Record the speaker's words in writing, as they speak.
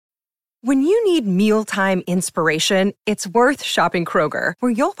When you need mealtime inspiration, it's worth shopping Kroger,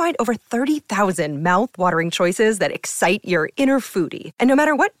 where you'll find over 30,000 mouth-watering choices that excite your inner foodie. And no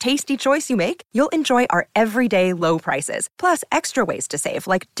matter what tasty choice you make, you'll enjoy our everyday low prices, plus extra ways to save,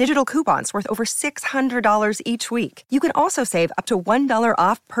 like digital coupons worth over $600 each week. You can also save up to $1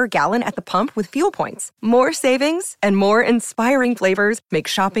 off per gallon at the pump with fuel points. More savings and more inspiring flavors make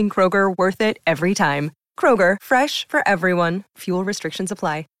shopping Kroger worth it every time. Kroger, fresh for everyone. Fuel restrictions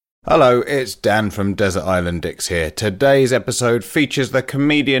apply. Hello, it's Dan from Desert Island Dicks here. Today's episode features the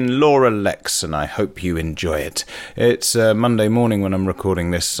comedian Laura Lexx, and I hope you enjoy it. It's Monday morning when I'm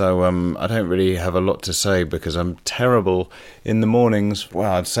recording this, so I don't really have a lot to say because I'm terrible in the mornings.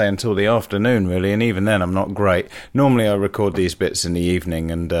 Well, I'd say until the afternoon, really, and even then I'm not great. Normally I record these bits in the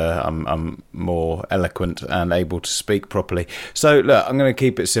evening and I'm more eloquent and able to speak properly. So, look, I'm going to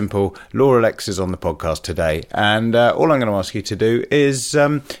keep it simple. Laura Lexx is on the podcast today, and all I'm going to ask you to do is...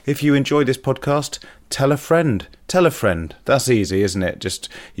 if you enjoy this podcast, tell a friend. Tell a friend. That's easy, isn't it? Just,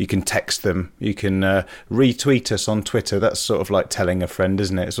 you can text them. You can retweet us on Twitter. That's sort of like telling a friend,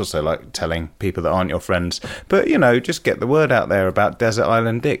 isn't it? It's also like telling people that aren't your friends. But, you know, just get the word out there about Desert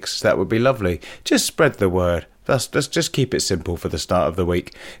Island Dicks. That would be lovely. Just spread the word. Let's just keep it simple for the start of the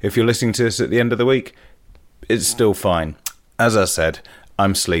week. If you're listening to this at the end of the week, it's still fine. As I said,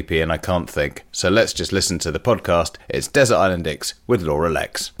 I'm sleepy and I can't think. So let's just listen to the podcast. It's Desert Island Dicks with Laura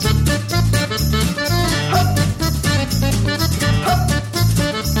Lexx.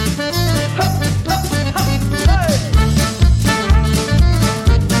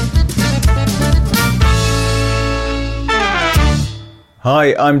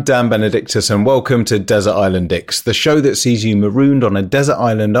 Hi, I'm Dan Benedictus and welcome to Desert Island Dicks, the show that sees you marooned on a desert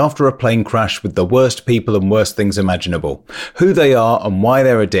island after a plane crash with the worst people and worst things imaginable. Who they are and why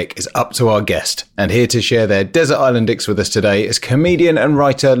they're a dick is up to our guest. And here to share their Desert Island Dicks with us today is comedian and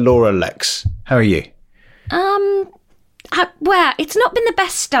writer Laura Lexx. How are you? Well, it's not been the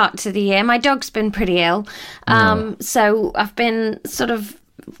best start to the year. My dog's been pretty ill. So I've been sort of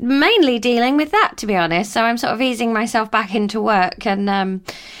mainly dealing with that, to be honest. So I'm sort of easing myself back into work and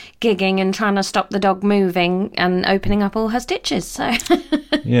gigging and trying to stop the dog moving and opening up all her stitches. So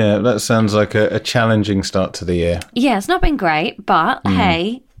yeah, that sounds like a challenging start to the year. Yeah, it's not been great, but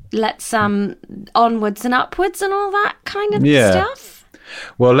hey, let's onwards and upwards and all that kind of stuff.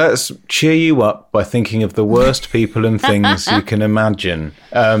 Well, let's cheer you up by thinking of the worst people and things you can imagine.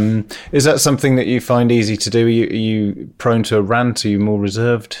 Is that something that you find easy to do? Are you prone to a rant? Are you more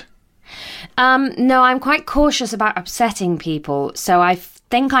reserved? No, I'm quite cautious about upsetting people. So I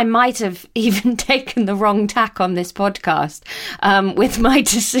think I might have even taken the wrong tack on this podcast with my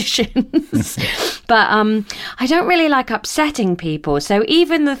decisions. But I don't really like upsetting people. So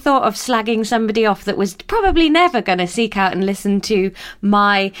even the thought of slagging somebody off that was probably never going to seek out and listen to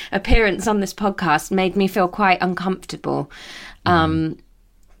my appearance on this podcast made me feel quite uncomfortable. And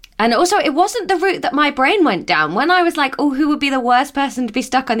also, it wasn't the route that my brain went down. When I was like, oh, who would be the worst person to be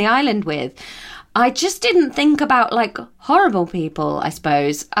stuck on the island with? I just didn't think about, like, horrible people, I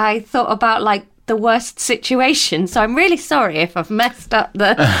suppose. I thought about, like, the worst situation. So I'm really sorry if I've messed up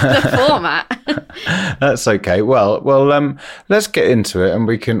the format. That's okay. Well, let's get into it and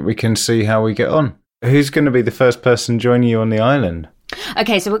we can see how we get on. Who's going to be the first person joining you on the island?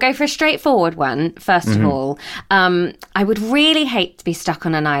 Okay, so we'll go for a straightforward one, first of all. I would really hate to be stuck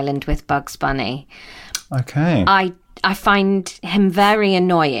on an island with Bugs Bunny. Okay. I find him very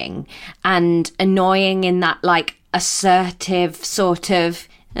annoying, and annoying in that, like, assertive sort of,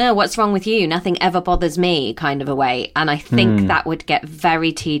 oh, what's wrong with you? Nothing ever bothers me kind of a way. And I think that would get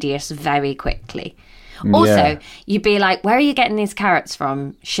very tedious very quickly. Also, you'd be like, where are you getting these carrots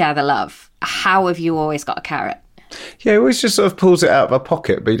from? Share the love. How have you always got a carrot? Yeah, he always just sort of pulls it out of a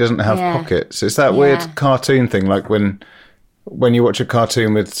pocket, but he doesn't have pockets. It's that weird cartoon thing, like when you watch a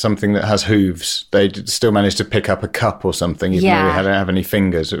cartoon with something that has hooves, they still manage to pick up a cup or something, even though they don't have any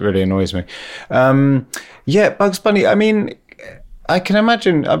fingers. It really annoys me. Bugs Bunny, I mean, I can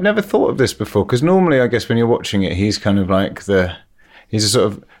imagine, I've never thought of this before, because normally, I guess, when you're watching it, he's kind of like he's a sort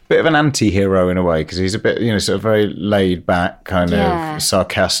of bit of an anti-hero in a way, because he's a bit, sort of very laid back, kind of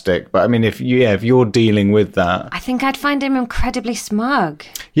sarcastic. But I mean, if you're dealing with that, I think I'd find him incredibly smug.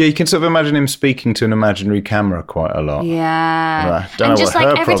 Yeah, you can sort of imagine him speaking to an imaginary camera quite a lot. Yeah. I don't know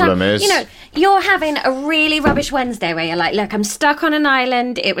what her problem is. You're having a really rubbish Wednesday where you're like, look, I'm stuck on an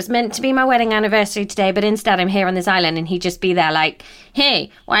island. It was meant to be my wedding anniversary today, but instead I'm here on this island, and he'd just be there like,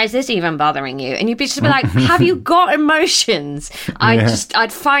 hey, why is this even bothering you? And you'd just be like, have you got emotions?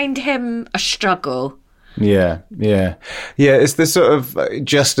 I'd find him a struggle. Yeah. It's the sort of,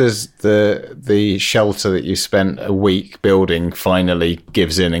 just as the shelter that you spent a week building finally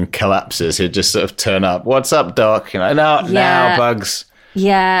gives in and collapses, he'd just sort of turn up. What's up, Doc? Now, Bugs.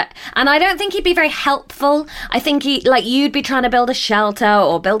 Yeah, and I don't think he'd be very helpful. I think you'd be trying to build a shelter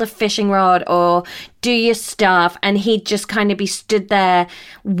or build a fishing rod or do your stuff, and he'd just kind of be stood there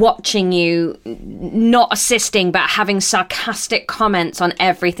watching you, not assisting, but having sarcastic comments on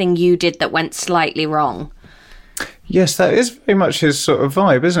everything you did that went slightly wrong. Yes, that is very much his sort of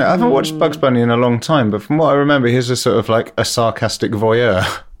vibe, isn't it? I haven't watched Bugs Bunny in a long time, but from what I remember, he's a sort of like a sarcastic voyeur.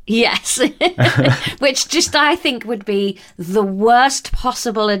 Yes, which just I think would be the worst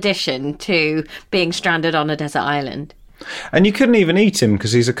possible addition to being stranded on a desert island. And you couldn't even eat him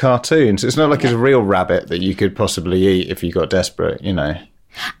because he's a cartoon, so it's not like he's a real rabbit that you could possibly eat if you got desperate, you know.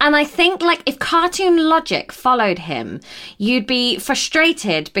 And I think, like, if cartoon logic followed him, you'd be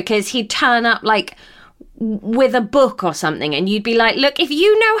frustrated because he'd turn up, like, with a book or something, and you'd be like, look, if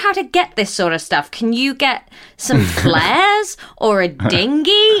you know how to get this sort of stuff, can you get some flares or a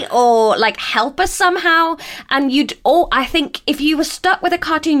dinghy or like help us somehow? And I think if you were stuck with a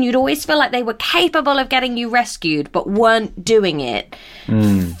cartoon, you'd always feel like they were capable of getting you rescued but weren't doing it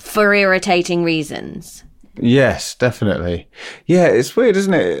for irritating reasons. Yes, definitely. Yeah, it's weird,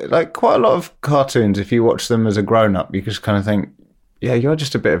 isn't it? Like, quite a lot of cartoons, if you watch them as a grown-up, you just kind of think, yeah, you're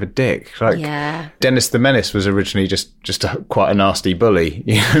just a bit of a dick. Like, yeah. Dennis the Menace was originally just quite a nasty bully,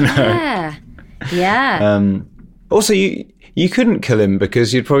 you know? Yeah. Also, you couldn't kill him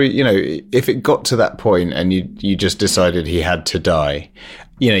because you'd probably, you know, if it got to that point and you just decided he had to die,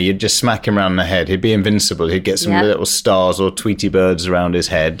 you know, you'd just smack him around the head. He'd be invincible. He'd get some little stars or Tweety birds around his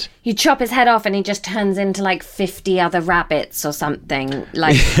head. You chop his head off and he just turns into like 50 other rabbits or something.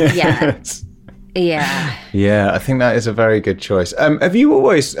 Like, Yes. Yeah, I think that is a very good choice. Have you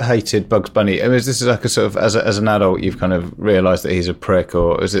always hated Bugs Bunny? I mean, is this like a sort of, as an adult, you've kind of realised that he's a prick,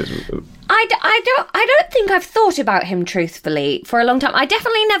 or is it? I don't think I've thought about him truthfully for a long time. I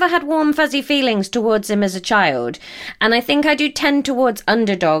definitely never had warm, fuzzy feelings towards him as a child, and I think I do tend towards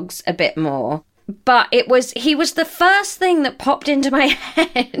underdogs a bit more. But he was the first thing that popped into my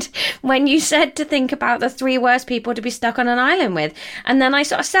head when you said to think about the 3 worst people to be stuck on an island with. And then I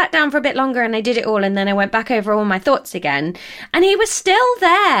sort of sat down for a bit longer and I did it all. And then I went back over all my thoughts again. And he was still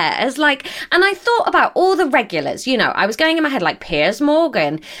there as like, and I thought about all the regulars, you know, I was going in my head like Piers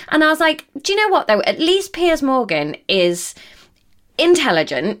Morgan. And I was like, do you know what though? At least Piers Morgan is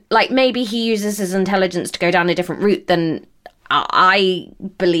intelligent. Like maybe he uses his intelligence to go down a different route than I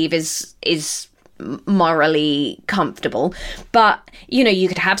believe is morally comfortable, but you know, you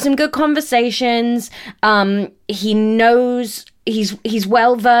could have some good conversations. He knows he's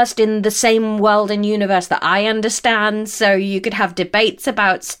well versed in the same world and universe that I understand, so you could have debates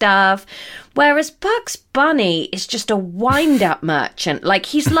about stuff. Whereas Bugs Bunny is just a wind-up merchant. Like,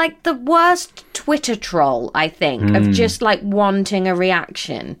 he's like the worst Twitter troll, I think, of just like wanting a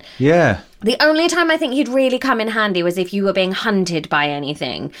reaction. Yeah. The only time I think he'd really come in handy was if you were being hunted by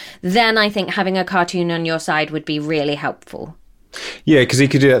anything. Then I think having a cartoon on your side would be really helpful. Yeah, because he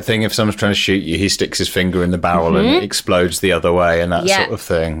could do that thing if someone's trying to shoot you, he sticks his finger in the barrel and it explodes the other way and that sort of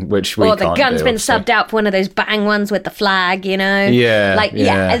thing, which we can't do. Or the gun's been subbed out for one of those bang ones with the flag, you know? Yeah. Like,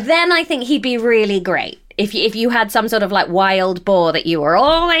 yeah. Then I think he'd be really great. If you had some sort of like wild boar that you were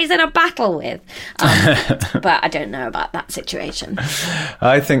always in a battle with. But I don't know about that situation.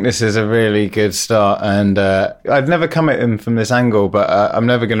 I think this is a really good start, and I've never come at him from this angle, but I'm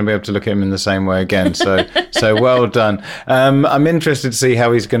never going to be able to look at him in the same way again. So well done. I'm interested to see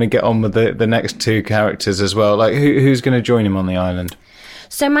how he's going to get on with the next 2 characters as well. Like who's going to join him on the island?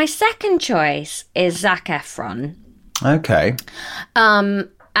 So my second choice is Zac Efron. Okay.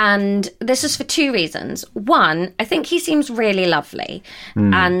 And this is for 2 reasons. One, I think he seems really lovely.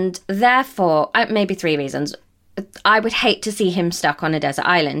 And therefore, maybe 3 reasons. I would hate to see him stuck on a desert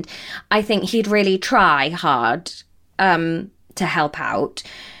island. I think he'd really try hard to help out.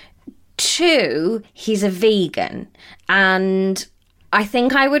 2, he's a vegan. And I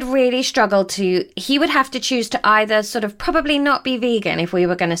think I would really struggle he would have to choose to either sort of probably not be vegan if we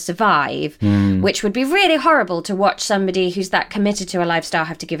were going to survive, which would be really horrible to watch somebody who's that committed to a lifestyle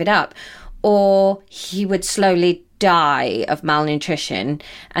have to give it up, or he would slowly die of malnutrition,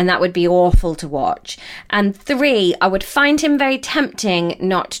 and that would be awful to watch. And 3, I would find him very tempting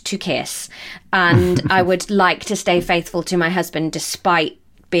not to kiss, and I would like to stay faithful to my husband despite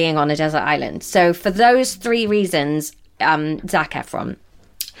being on a desert island. So for those 3 reasons, Zac Efron.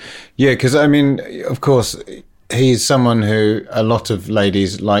 Yeah, because I mean, of course, he's someone who a lot of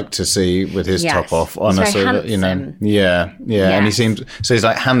ladies like to see with his top off on he's a sort of, yeah. And he seems, so he's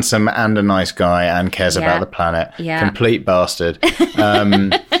like handsome and a nice guy and cares about the planet. Yeah. Complete bastard.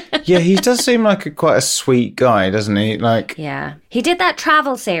 Yeah, he does seem like quite a sweet guy, doesn't he? Like, yeah. He did that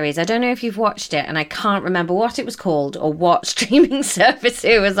travel series. I don't know if you've watched it, and I can't remember what it was called or what streaming service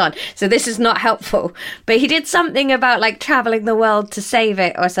it was on. So this is not helpful. But he did something about like traveling the world to save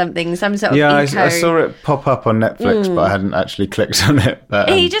it or something. Some sort of I saw it pop up on Netflix, but I hadn't actually clicked on it. But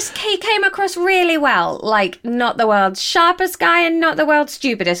he came across really well. Like, not the world's sharpest guy and not the world's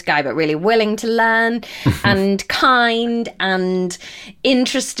stupidest guy, but really willing to learn and kind and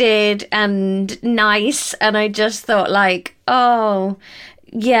interested and nice. And I just thought, like, oh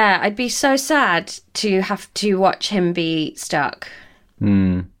yeah, I'd be so sad to have to watch him be stuck.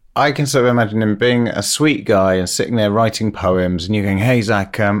 I can sort of imagine him being a sweet guy and sitting there writing poems, and you're going, hey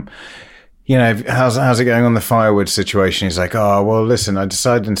Zach, you know, how's it going on the firewood situation? He's like, oh, well, listen, I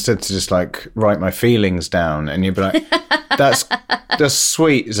decided instead to just like write my feelings down. And you'd be like, that's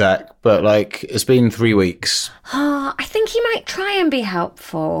sweet, Zach, but like, it's been 3 weeks. Oh, I think he might try and be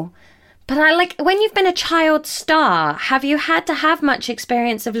helpful. But I like, when you've been a child star, have you had to have much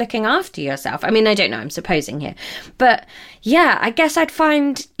experience of looking after yourself? I mean, I don't know, I'm supposing here. But yeah, I guess I'd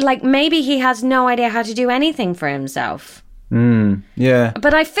find like maybe he has no idea how to do anything for himself. Yeah.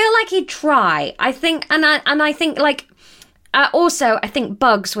 But I feel like he'd try. I think, and I think like, also, I think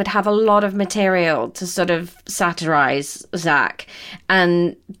Bugs would have a lot of material to sort of satirize Zach,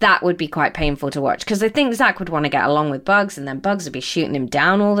 and that would be quite painful to watch, because I think Zach would want to get along with Bugs, and then Bugs would be shooting him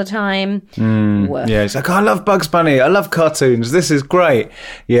down all the time. Yeah, he's like, oh, I love Bugs Bunny, I love cartoons, this is great.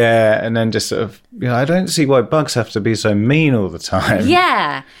 Yeah, and then just sort of, you know, I don't see why Bugs have to be so mean all the time.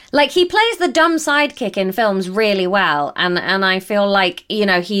 Yeah, like he plays the dumb sidekick in films really well, and I feel like, you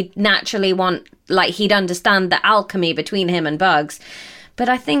know, he'd naturally want, like, he'd understand the alchemy between him and Bugs. But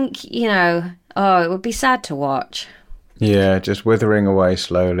I think, you know, it would be sad to watch. Yeah, just withering away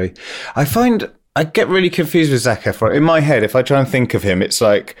slowly. I find I get really confused with Zac Efron. In my head, if I try and think of him, it's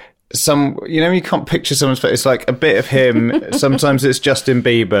like you know, you can't picture someone's face. It's like a bit of him. Sometimes it's Justin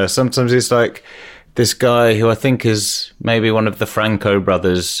Bieber. Sometimes it's like this guy who I think is maybe one of the Franco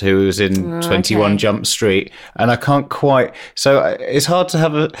brothers who was in 21 Jump Street. And I can't quite... So it's hard to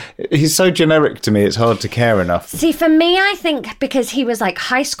have he's so generic to me, it's hard to care enough. See, for me, I think because he was like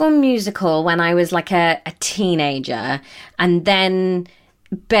High School Musical when I was like a teenager, and then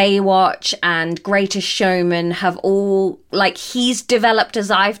Baywatch and Greatest Showman have all, like, he's developed as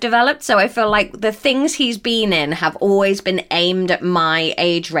I've developed, so I feel like the things he's been in have always been aimed at my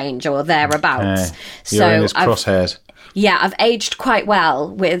age range or thereabouts. You're in his crosshairs. Yeah, I've aged quite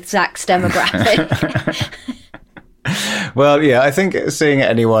well with Zach's demographic. Well, yeah, I think seeing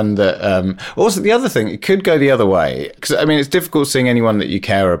anyone that... also, the other thing, it could go the other way. Because, I mean, it's difficult seeing anyone that you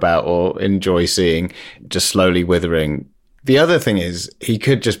care about or enjoy seeing just slowly withering. The other thing is, he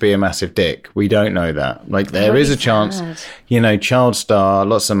could just be a massive dick. We don't know that. Like, there is a chance, you know, child star,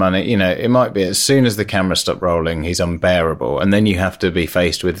 lots of money, you know, it might be as soon as the camera stopped rolling, he's unbearable. And then you have to be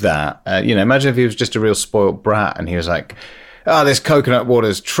faced with that. You know, imagine if he was just a real spoiled brat and he was like, this coconut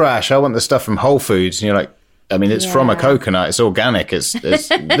water's trash. I want the stuff from Whole Foods. And you're like, I mean, it's from a coconut. It's organic. It's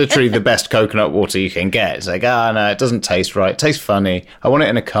literally the best coconut water you can get. It's like, no, it doesn't taste right. It tastes funny. I want it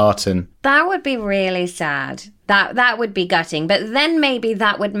in a carton. That would be really sad. That would be gutting. But then maybe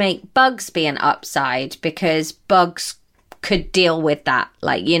that would make Bugs be an upside, because Bugs could deal with that.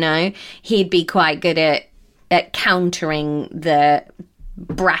 Like, you know, he'd be quite good at countering the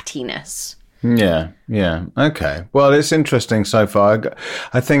brattiness. Yeah. Okay. Well, it's interesting so far.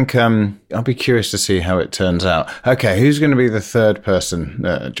 I think I'll be curious to see how it turns out. Okay, who's going to be the third person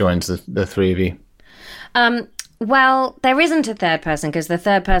that joins the three of you? Well, there isn't a third person, because the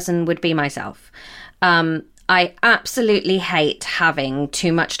third person would be myself. I absolutely hate having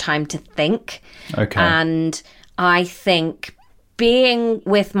too much time to think. Okay. And I think being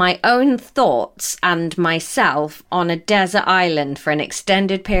with my own thoughts and myself on a desert island for an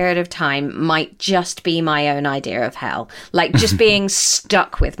extended period of time might just be my own idea of hell. Like, just being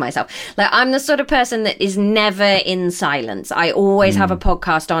stuck with myself. Like, I'm the sort of person that is never in silence. I always have a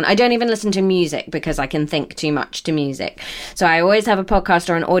podcast on. I don't even listen to music because I can think too much to music. So I always have a podcast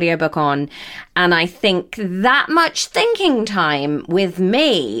or an audiobook on. And I think that much thinking time with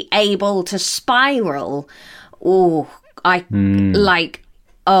me able to spiral, like,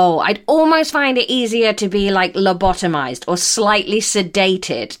 I'd almost find it easier to be like lobotomized or slightly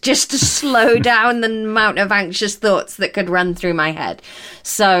sedated just to slow down the amount of anxious thoughts that could run through my head.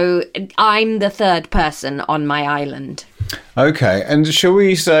 So I'm the third person on my island. Okay, and shall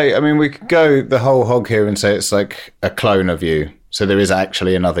we say, I mean, we could go the whole hog here and say it's like a clone of you. So there is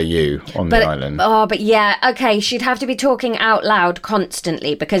actually another you on the island. But yeah, okay, she'd have to be talking out loud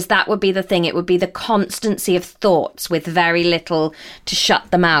constantly because that would be the thing. It would be the constancy of thoughts with very little to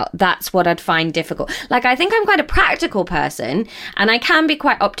shut them out. That's what I'd find difficult. Like, I think I'm quite a practical person and I can be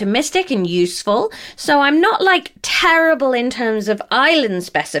quite optimistic and useful. So I'm not like terrible in terms of island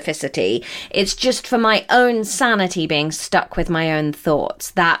specificity. It's just for my own sanity being stuck with my own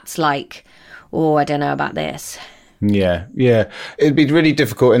thoughts. That's like, I don't know about this. Yeah. It'd be really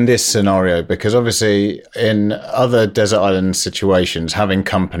difficult in this scenario because obviously in other desert island situations, having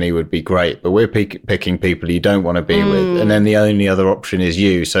company would be great, but we're picking people you don't want to be with. And then the only other option is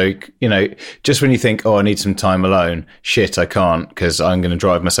you. So, just when you think, I need some time alone, shit, I can't because I'm going to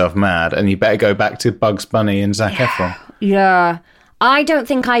drive myself mad. And you better go back to Bugs Bunny and Zac Efron. Yeah. I don't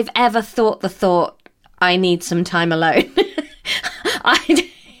think I've ever thought the thought, I need some time alone.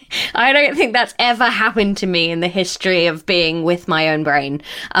 I don't think that's ever happened to me in the history of being with my own brain.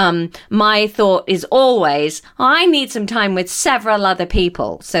 My thought is always, I need some time with several other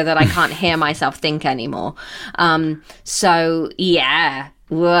people so that I can't hear myself think anymore. So, yeah.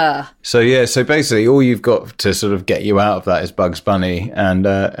 Whoa. So basically all you've got to sort of get you out of that is Bugs Bunny and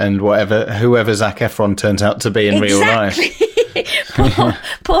whoever Zac Efron turns out to be in real life.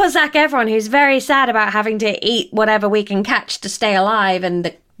 Poor Zac Efron, who's very sad about having to eat whatever we can catch to stay alive and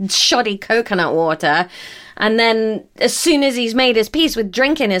the shoddy coconut water. And then as soon as he's made his peace with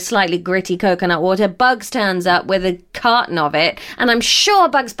drinking his slightly gritty coconut water, Bugs turns up with a carton of it. And I'm sure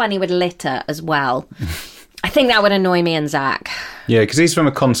Bugs Bunny would litter as well. I think that would annoy me and Zach. Yeah, because he's from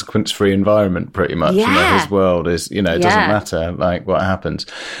a consequence-free environment, pretty much. Yeah. His world is, it doesn't matter like what happens.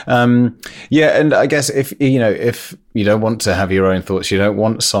 And I guess if you don't want to have your own thoughts, you don't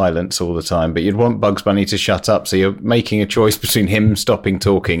want silence all the time, but you'd want Bugs Bunny to shut up. So you're making a choice between him stopping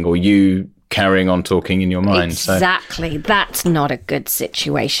talking or you carrying on talking in your mind. Exactly. So that's not a good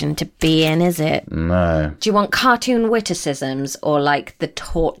situation to be in, is it? No. Do you want cartoon witticisms or like the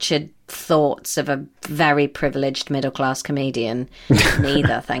tortured thoughts of a very privileged middle-class comedian?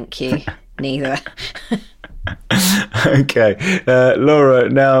 Neither, thank you. Neither. Okay. Laura,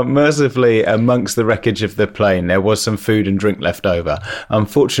 now, mercifully, amongst the wreckage of the plane, there was some food and drink left over.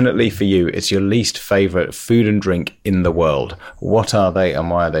 Unfortunately for you, it's your least favourite food and drink in the world. What are they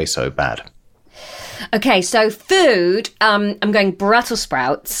and why are they so bad? Okay, so food, I'm going Brussels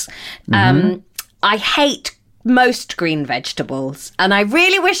sprouts. I hate most green vegetables, and I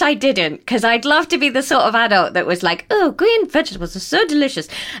really wish I didn't, because I'd love to be the sort of adult that was like, green vegetables are so delicious,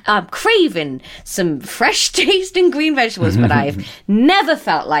 I'm craving some fresh tasting green vegetables. But I've never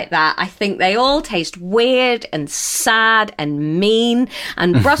felt like that. I think they all taste weird and sad and mean,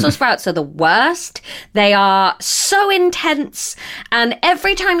 and Brussels sprouts are the worst. They are so intense, and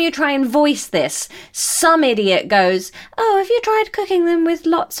every time you try and voice this, some idiot goes, have you tried cooking them with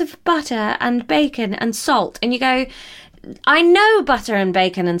lots of butter and bacon and salt? And you go, I know butter and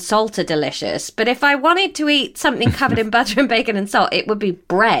bacon and salt are delicious, but if I wanted to eat something covered in butter and bacon and salt, it would be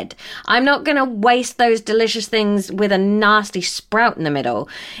bread. I'm not going to waste those delicious things with a nasty sprout in the middle.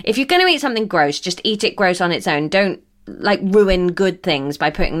 If you're going to eat something gross, just eat it gross on its own. Don't ruin good things by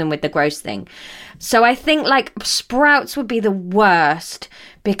putting them with the gross thing. So I think sprouts would be the worst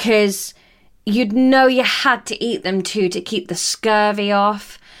because you'd know you had to eat them to keep the scurvy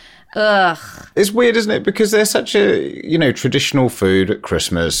off. Ugh. It's weird, isn't it? Because they're such a, traditional food at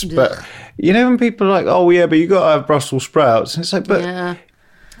Christmas. But, when people are like, but you got to have Brussels sprouts. It's like,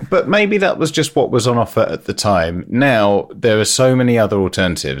 but maybe that was just what was on offer at the time. Now, there are so many other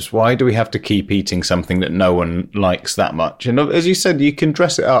alternatives. Why do we have to keep eating something that no one likes that much? And as you said, you can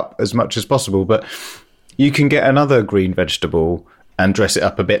dress it up as much as possible, but you can get another green vegetable and dress it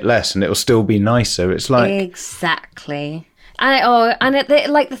up a bit less and it'll still be nicer. It's like... Exactly.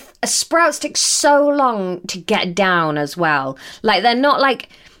 The sprouts take so long to get down as well. They're not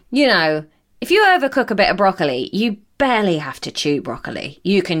if you overcook a bit of broccoli, you barely have to chew broccoli.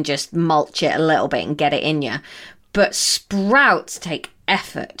 You can just mulch it a little bit and get it in you. But sprouts take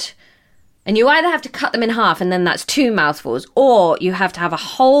effort. And you either have to cut them in half and then that's 2 mouthfuls, or you have to have a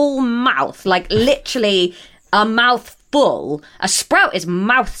whole mouth, literally a mouthful. A sprout is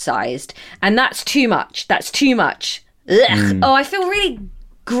mouth-sized, and that's too much. Ugh. I feel really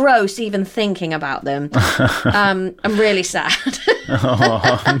gross even thinking about them. I'm really sad.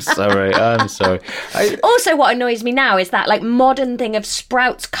 Oh, I'm sorry. Also, what annoys me now is that like modern thing of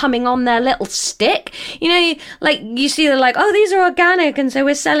sprouts coming on their little stick. You know, like you see they're like, oh, these are organic, and so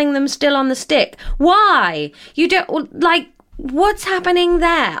we're selling them still on the stick. Why? You don't like. What's happening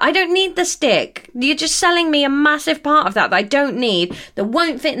there? I don't need the stick. You're just selling me a massive part of that I don't need, that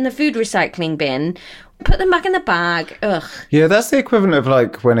won't fit in the food recycling bin. Put them back in the bag. Ugh. Yeah, that's the equivalent of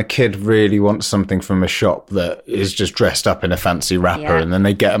like when a kid really wants something from a shop that is just dressed up in a fancy wrapper, and then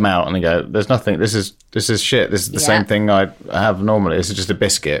they get them out and they go, "There's nothing. This is shit. This is the same thing I have normally. This is just a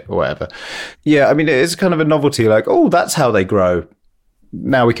biscuit or whatever." Yeah, I mean, it is kind of a novelty. Like, oh, that's how they grow.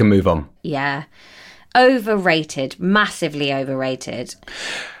 Now we can move on. Yeah. Overrated. Massively overrated.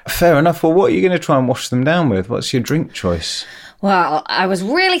 Fair enough. Well, what are you going to try and wash them down with? What's your drink choice? Well, I was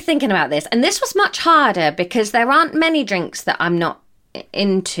really thinking about this, and this was much harder because there aren't many drinks that I'm not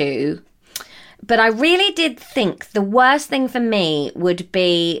into. But I really did think the worst thing for me would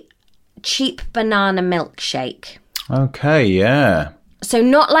be cheap banana milkshake. Okay, yeah. So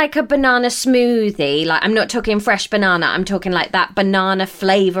not like a banana smoothie. Like, I'm not talking fresh banana. I'm talking like that banana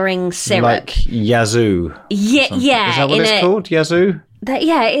flavouring syrup. Like Yazoo. Yeah. Is that what it's called? Yazoo?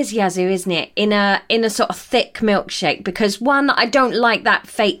 Yeah, it is Yazoo, isn't it? In a sort of thick milkshake. Because one, I don't like that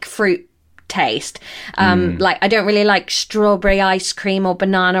fake fruit taste. Like, I don't really like strawberry ice cream or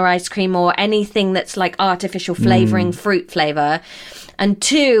banana ice cream or anything that's like artificial flavouring, fruit flavour. And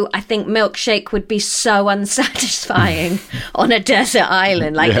two, I think milkshake would be so unsatisfying on a desert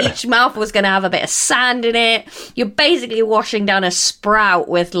island. Like, each mouthful was going to have a bit of sand in it. You're basically washing down a sprout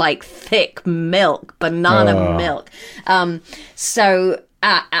with, like, thick milk, banana milk. And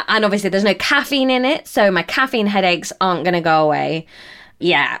obviously there's no caffeine in it, so my caffeine headaches aren't going to go away.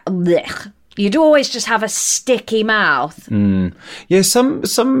 Yeah, blech. You'd always just have a sticky mouth. Yeah,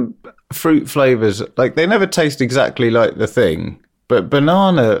 some fruit flavours, like, they never taste exactly like the thing. But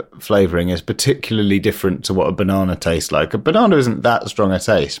banana flavouring is particularly different to what a banana tastes like. A banana isn't that strong a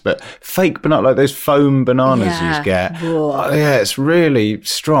taste, but fake banana, like those foam bananas you get, it's really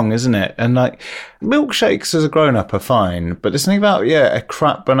strong, isn't it? And like, milkshakes as a grown-up are fine, but there's something about, a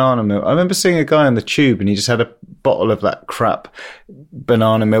crap banana milk. I remember seeing a guy on the tube and he just had a bottle of that crap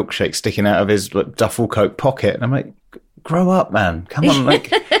banana milkshake sticking out of his duffel coat pocket. And I'm like, grow up, man. Come on,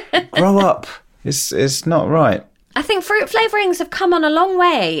 like, grow up. It's not right. I think fruit flavourings have come on a long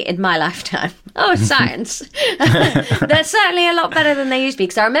way in my lifetime. Oh, science. They're certainly a lot better than they used to be.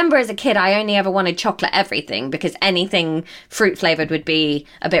 Because I remember as a kid, I only ever wanted chocolate everything because anything fruit flavoured would be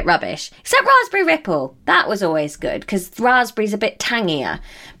a bit rubbish. Except raspberry ripple. That was always good because raspberry's a bit tangier.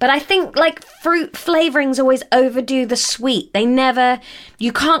 But I think, like, fruit flavourings always overdo the sweet.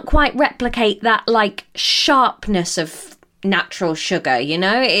 You can't quite replicate that, like, sharpness of natural sugar, you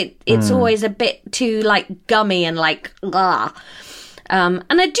know? It's always a bit too, like, gummy and, like, and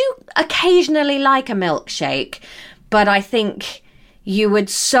I do occasionally like a milkshake, but I think you would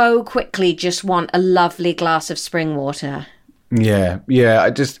so quickly just want a lovely glass of spring water. Yeah,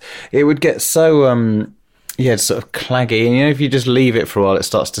 it would get so it's sort of claggy, and if you just leave it for a while it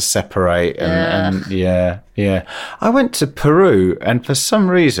starts to separate and I went to Peru, and for some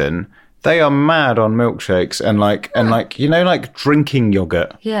reason they are mad on milkshakes and like drinking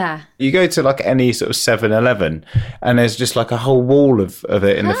yogurt. Yeah. You go to like any sort of 7-Eleven and there's just like a whole wall of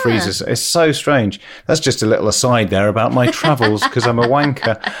it in the freezers. It's so strange. That's just a little aside there about my travels because I'm a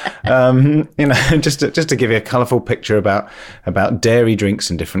wanker. Just to give you a colourful picture about dairy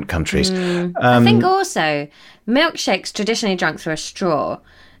drinks in different countries. I think also milkshakes traditionally drunk through a straw,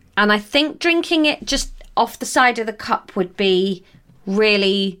 and I think drinking it just off the side of the cup would be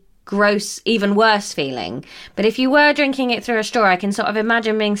really gross, even worse feeling. But if you were drinking it through a straw, I can sort of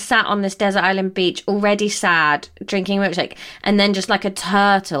imagine being sat on this desert island beach, already sad, drinking a milkshake, and then just like a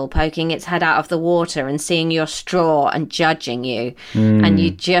turtle poking its head out of the water and seeing your straw and judging you. And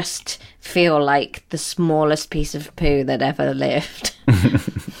you just feel like the smallest piece of poo that ever lived.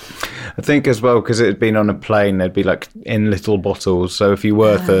 I think as well, because it had been on a plane, they'd be like in little bottles. So if you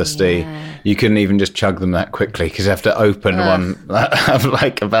were thirsty, you couldn't even just chug them that quickly because you have to open one, have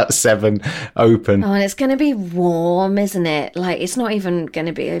like about 7 open. Oh, and it's going to be warm, isn't it? Like, it's not even going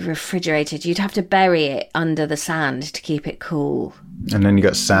to be refrigerated. You'd have to bury it under the sand to keep it cool. And then you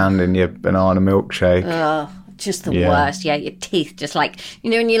got sand in your banana milkshake. Oh, just the worst. Yeah, your teeth just like, you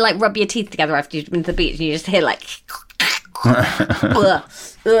know, when you like rub your teeth together after you've been to the beach and you just hear like... ugh.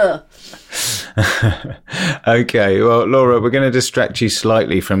 Okay, well, Laura, we're going to distract you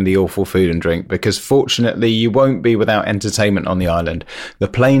slightly from the awful food and drink because fortunately you won't be without entertainment on the island. The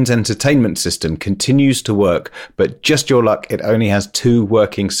plane's entertainment system continues to work, but just your luck, it only has 2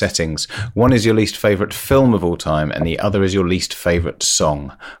 working settings. One is your least favourite film of all time and the other is your least favourite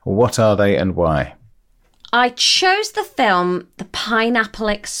song. What are they and why? I chose the film The Pineapple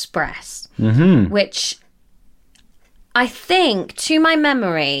Express, which I think, to my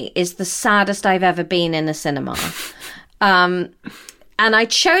memory, is the saddest I've ever been in a cinema. And I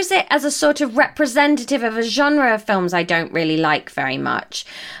chose it as a sort of representative of a genre of films I don't really like very much,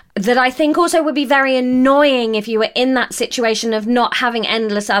 that I think also would be very annoying if you were in that situation of not having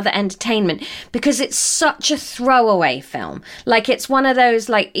endless other entertainment, because it's such a throwaway film. Like, it's one of those,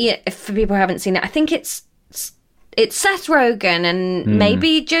 like, for people who haven't seen it, I think it's Seth Rogen and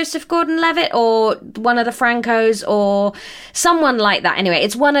maybe Joseph Gordon-Levitt or one of the Francos or someone like that. Anyway,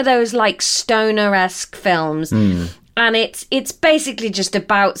 it's one of those like stoner-esque films. And it's basically just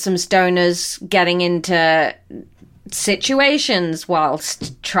about some stoners getting into situations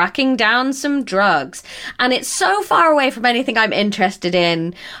whilst tracking down some drugs. And it's so far away from anything I'm interested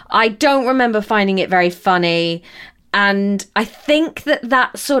in. I don't remember finding it very funny. And I think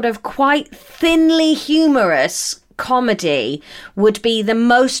that sort of quite thinly humorous comedy would be the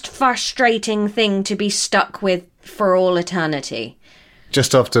most frustrating thing to be stuck with for all eternity.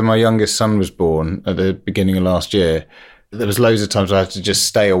 Just after my youngest son was born at the beginning of last year, there was loads of times I had to just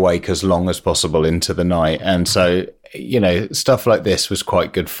stay awake as long as possible into the night. And so, stuff like this was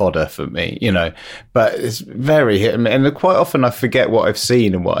quite good fodder for me, but it's very hit and miss. And quite often I forget what I've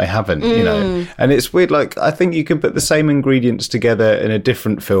seen and what I haven't, and it's weird. Like, I think you can put the same ingredients together in a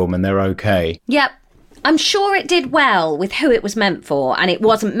different film and they're okay. Yep. I'm sure it did well with who it was meant for, and it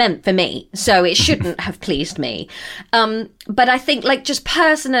wasn't meant for me, so it shouldn't have pleased me. But I think, like, just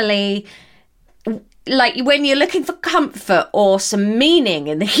personally, like, when you're looking for comfort or some meaning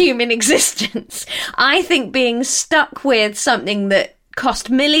in the human existence, I think being stuck with something that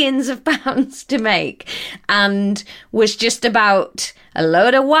cost millions of pounds to make and was just about a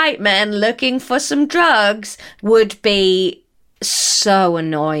load of white men looking for some drugs would be so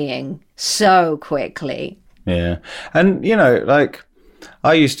annoying so quickly. Yeah. And, like,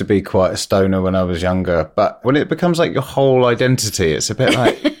 I used to be quite a stoner when I was younger, but when it becomes like your whole identity, it's a bit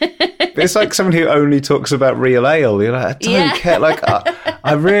like... It's like someone who only talks about real ale. You're like, I don't care. Like,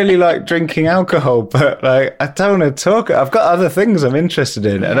 I really like drinking alcohol, but like, I don't want to talk. I've got other things I'm interested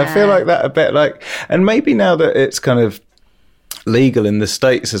in. And I feel like that a bit like, and maybe now that it's kind of legal in the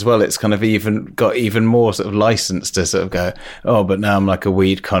States as well, it's kind of got even more sort of license to sort of go, oh, but now I'm like a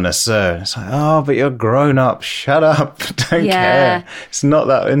weed connoisseur. It's like, oh, but you're grown up. Shut up. Don't care. It's not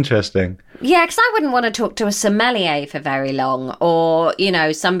that interesting. Yeah, because I wouldn't want to talk to a sommelier for very long, or,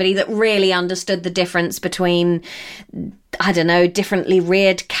 somebody that really understood the difference between, I don't know, differently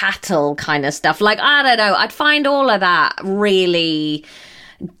reared cattle kind of stuff. Like, I don't know, I'd find all of that really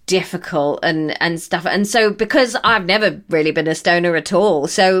difficult and stuff. And so, because I've never really been a stoner at all,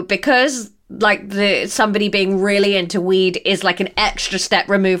 so because like somebody being really into weed is like an extra step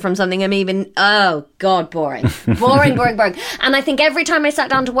removed from something I'm even, oh God, boring. boring. And I think every time I sat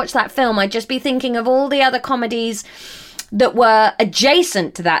down to watch that film, I'd just be thinking of all the other comedies that were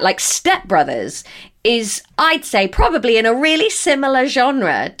adjacent to that, like Step Brothers is, I'd say, probably in a really similar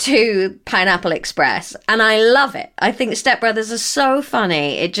genre to Pineapple Express. And I love it. I think Step Brothers are so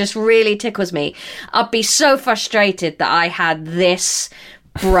funny. It just really tickles me. I'd be so frustrated that I had this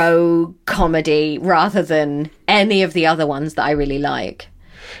bro comedy rather than any of the other ones that I really like.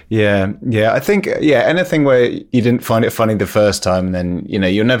 Yeah. I think, anything where you didn't find it funny the first time, and then,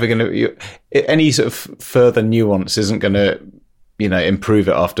 you're never going to, any sort of further nuance isn't going to, improve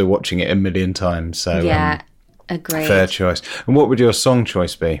it after watching it a million times. So, yeah, agreed. Fair choice. And what would your song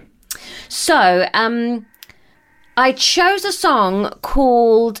choice be? So, I chose a song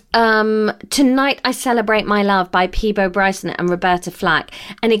called Tonight I Celebrate My Love by Peabo Bryson and Roberta Flack.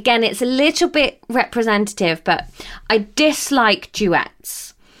 And again, it's a little bit representative, but I dislike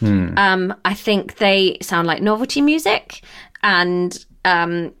duets. I think they sound like novelty music, and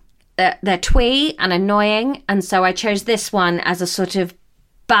they're twee and annoying. And so I chose this one as a sort of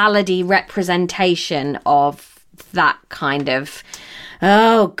ballady representation of that kind of...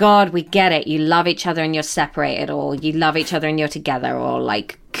 Oh, God, we get it. You love each other and you're separated, or you love each other and you're together, or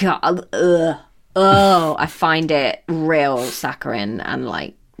like, God, I find it real saccharine and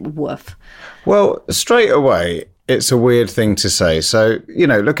like, woof. Well, straight away, it's a weird thing to say. So,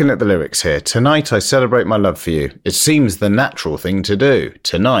 looking at the lyrics here, tonight I celebrate my love for you. It seems the natural thing to do.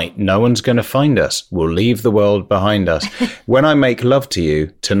 Tonight, no one's going to find us. We'll leave the world behind us. When I make love to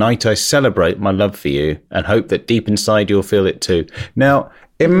you, tonight I celebrate my love for you and hope that deep inside you'll feel it too. Now,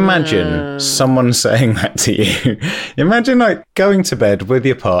 imagine someone saying that to you. Imagine like going to bed with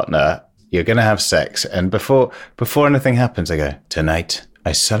your partner. You're going to have sex. And before anything happens, they go, tonight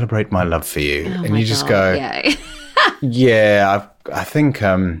I celebrate my love for you. Oh and you just go, yeah, I think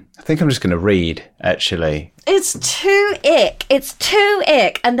I'm just going to read, actually. It's too ick. It's too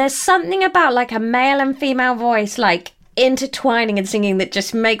ick. And there's something about like a male and female voice like intertwining and singing that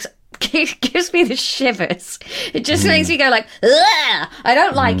just gives me the shivers. It just makes me go like, ugh! I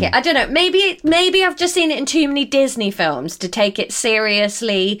don't like it. I don't know. Maybe I've just seen it in too many Disney films to take it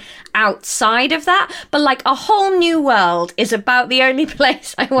seriously outside of that. But like A Whole New World is about the only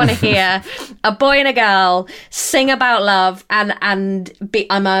place I want to hear a boy and a girl sing about love and I'm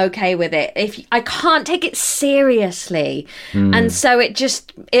okay with it. If I can't take it seriously. And so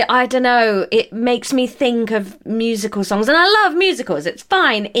I don't know, it makes me think of musical songs, and I love musicals. It's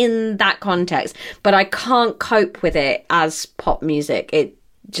fine in that context, but I can't cope with it as pop music. It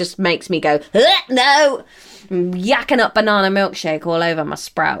just makes me go, no, I'm yakking up banana milkshake all over my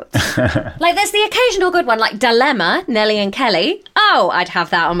sprouts. Like there's the occasional good one, like Dilemma, Nelly and Kelly. Oh, I'd have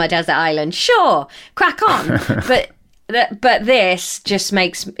that on my desert island. Sure, crack on. But this just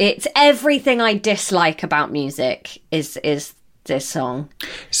makes it's everything I dislike about music is this song.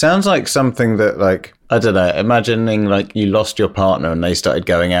 Sounds like something that, like, I don't know, imagining like you lost your partner and they started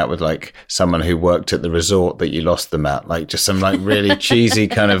going out with like someone who worked at the resort that you lost them at, like just some like really cheesy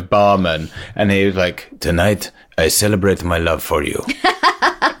kind of barman, and he was like, tonight I celebrate my love for you.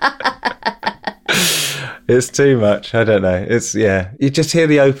 It's too much. I don't know. It's, yeah. You just hear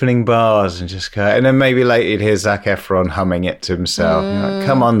the opening bars and just go, and then maybe later you'd hear Zac Efron humming it to himself. You're like,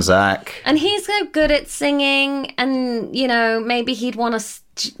 come on, Zac. And he's so good at singing, and, maybe he'd want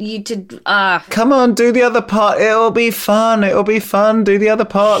you to... Come on, do the other part. It'll be fun. Do the other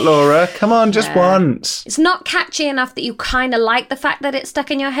part, Laura. Come on, just once. It's not catchy enough that you kind of like the fact that it's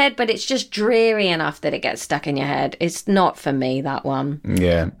stuck in your head, but it's just dreary enough that it gets stuck in your head. It's not for me, that one.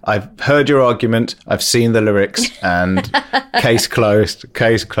 Yeah. I've heard your argument. I've seen the lyrics, and case closed.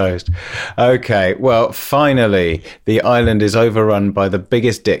 Okay, well, finally, the island is overrun by the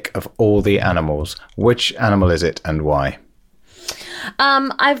biggest dick of all the animals. Which animal is it and why?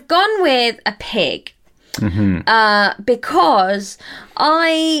 I've gone with a pig. Because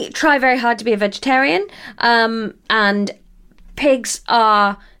I try very hard to be a vegetarian, and pigs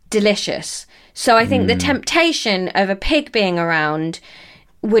are delicious. So I think the temptation of a pig being around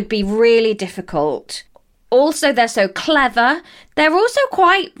would be really difficult. Also, they're so clever. They're also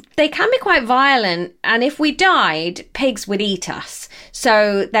they can be quite violent. And if we died, pigs would eat us.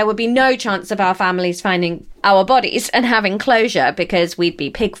 So there would be no chance of our families finding our bodies and having closure because we'd be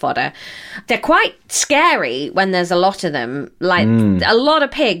pig fodder. They're quite scary when there's a lot of them. Like a lot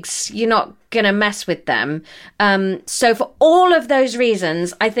of pigs, you're not going to mess with them. So for all of those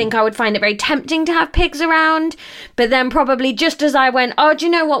reasons, I think I would find it very tempting to have pigs around. But then probably just as I went, oh, do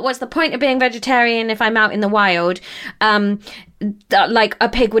you know what? What's the point of being vegetarian if I'm out in the wild? Like a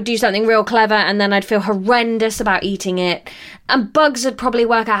pig would do something real clever and then I'd feel horrendous about eating it. And bugs would probably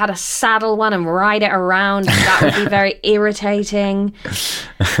work out how to saddle one and ride it around. And that would be very irritating.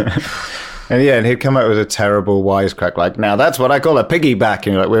 And he'd come out with a terrible wisecrack like, now that's what I call a piggyback.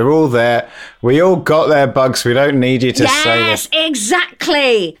 And you're like, we're all there. We all got there, Bugs. We don't need you to say this. Yes,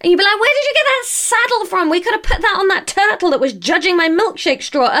 exactly. And you'd be like, where did you get that saddle from? We could have put that on that turtle that was judging my milkshake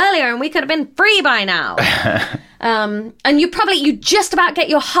straw earlier and we could have been free by now. And you just about get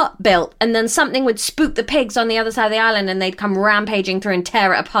your hut built and then something would spook the pigs on the other side of the island and they'd come rampaging through and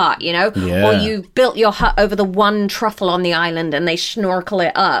tear it apart, Yeah. Or you built your hut over the one truffle on the island and they snorkel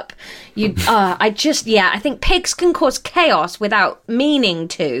it up. I think pigs can cause chaos without meaning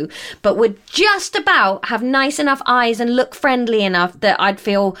to, but would just about have nice enough eyes and look friendly enough that I'd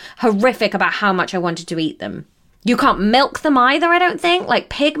feel horrific about how much I wanted to eat them. You can't milk them either, I don't think. Like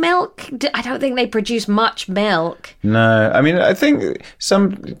pig milk, I don't think they produce much milk. No, I mean, I think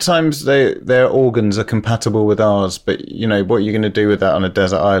sometimes their organs are compatible with ours, but, what are you going to do with that on a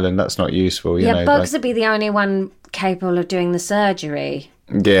desert island? That's not useful, Bugs would be the only one capable of doing the surgery.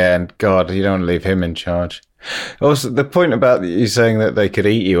 Yeah, and God, you don't want to leave him in charge. Also, the point about you saying that they could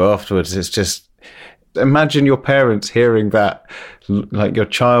eat you afterwards is just... Imagine your parents hearing that, like your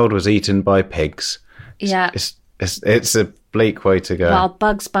child was eaten by pigs. Yeah. It's a bleak way to go. While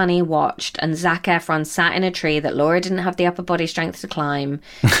Bugs Bunny watched and Zac Efron sat in a tree that Laura didn't have the upper body strength to climb,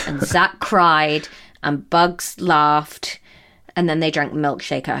 and Zac cried and Bugs laughed, and then they drank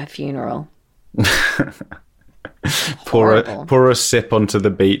milkshake at her funeral. Pour a sip onto the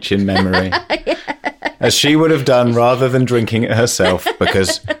beach in memory. Yeah. As she would have done rather than drinking it herself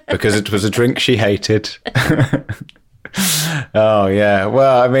because it was a drink she hated. Oh, yeah.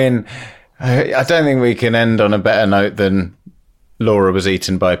 Well, I mean, I don't think we can end on a better note than Laura was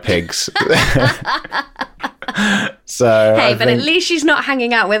eaten by pigs. So hey, but at least she's not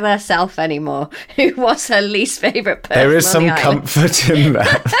hanging out with herself anymore, who was her least favourite person. There is some comfort in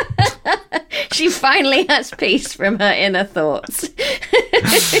that. She finally has peace from her inner thoughts.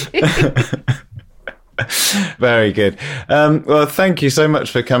 Very good. Well, thank you so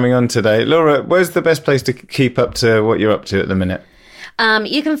much for coming on today. Laura, where's the best place to keep up to what you're up to at the minute?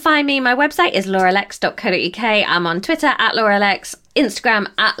 You can find me. My website is lauralex.co.uk. I'm on Twitter at lauralex, Instagram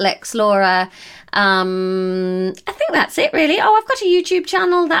at lexlaura. I think that's it, really. Oh, I've got a YouTube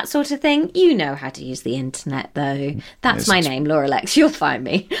channel, that sort of thing. You know how to use the internet, though. That's my name, Laura Lex. You'll find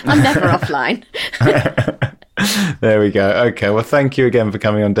me. I'm never offline. There we go. Okay, well, thank you again for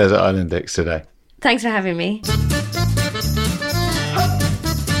coming on Desert Island Dicks today. Thanks for having me.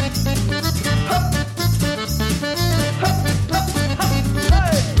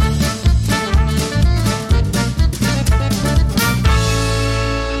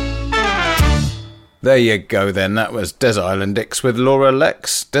 There you go then, that was Desert Island Dicks with Laura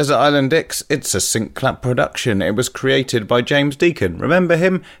Lexx. Desert Island Dicks, it's a Sync Clap production. It was created by James Deacon. Remember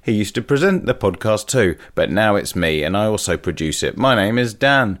him? He used to present the podcast too, but now it's me and I also produce it. My name is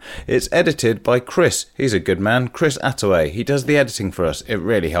Dan. It's edited by Chris. He's a good man, Chris Attaway. He does the editing for us. It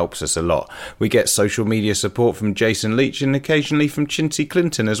really helps us a lot. We get social media support from Jason Leach and occasionally from Chintzy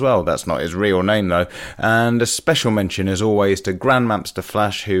Clinton as well. That's not his real name though. And a special mention as always to Grandmaster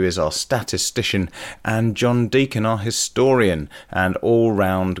Flash, who is our statistician, and John Deacon, our historian and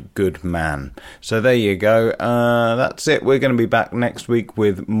all-round good man. So there you go. That's it. We're going to be back next week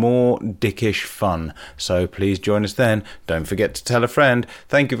with more dickish fun. So please join us then. Don't forget to tell a friend.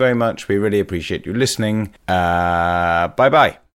 Thank you very much. We really appreciate you listening. Bye-bye.